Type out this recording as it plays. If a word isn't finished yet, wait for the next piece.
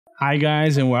Hi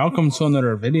guys, and welcome to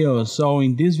another video. So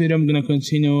in this video I'm gonna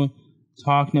continue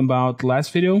talking about the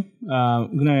last video.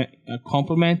 I'm gonna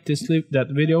complement that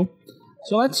video.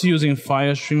 So let's using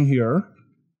FileStream here.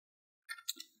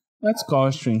 Let's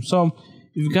call stream. So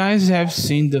if you guys have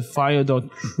seen the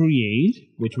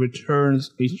file.create, which returns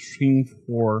a string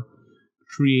for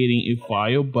creating a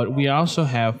file, but we also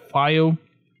have file.open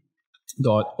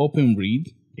read,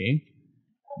 okay,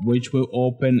 which will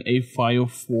open a file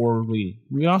for read.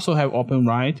 We also have open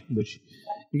write, which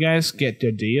you guys get the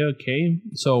idea, okay?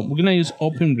 So we're gonna use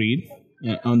open read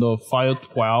on the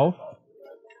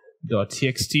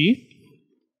file12.txt.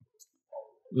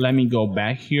 Let me go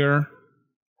back here,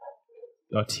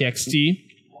 .txt,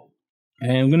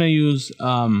 and I'm gonna use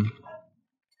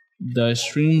the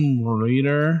stream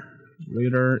reader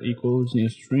equals new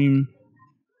stream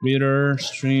reader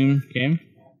stream, okay?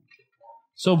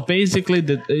 So basically,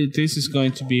 this is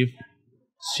going to be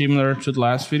similar to the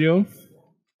last video,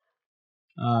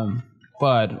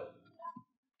 but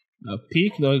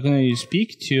peek, we're going to use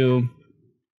peek to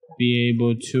be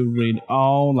able to read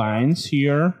all lines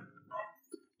here.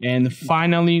 And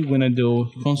finally, we're going to do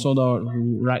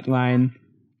console.writeLine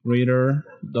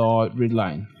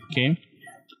reader.readLine, okay?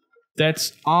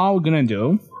 That's all we're going to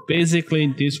do. Basically,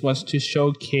 this was to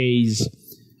showcase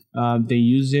the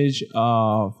usage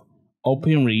of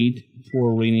open read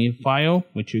for reading a file,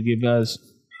 which will give us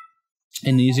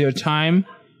an easier time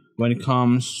when it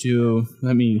comes to,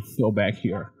 let me go back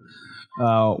here,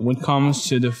 when it comes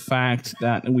to the fact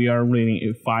that we are reading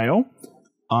a file.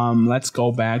 Let's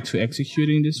go back to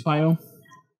executing this file.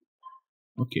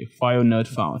 Okay, file not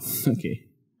found.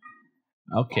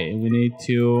 Okay, we need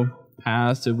to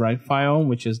pass the right file,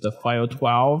 which is the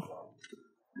file12.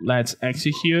 Let's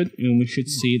execute, and we should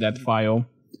see that file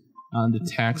on the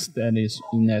text that is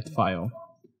in that file.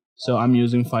 So I'm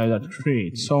using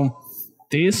file.create. So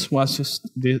this was just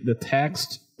the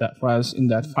text that was in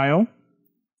that file.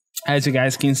 As you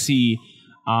guys can see,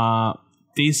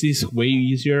 this is way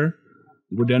easier.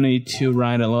 We don't need to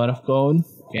write a lot of code,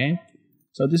 okay?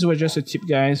 So this was just a tip,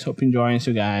 guys. Hope you enjoy.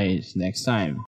 See you guys next time.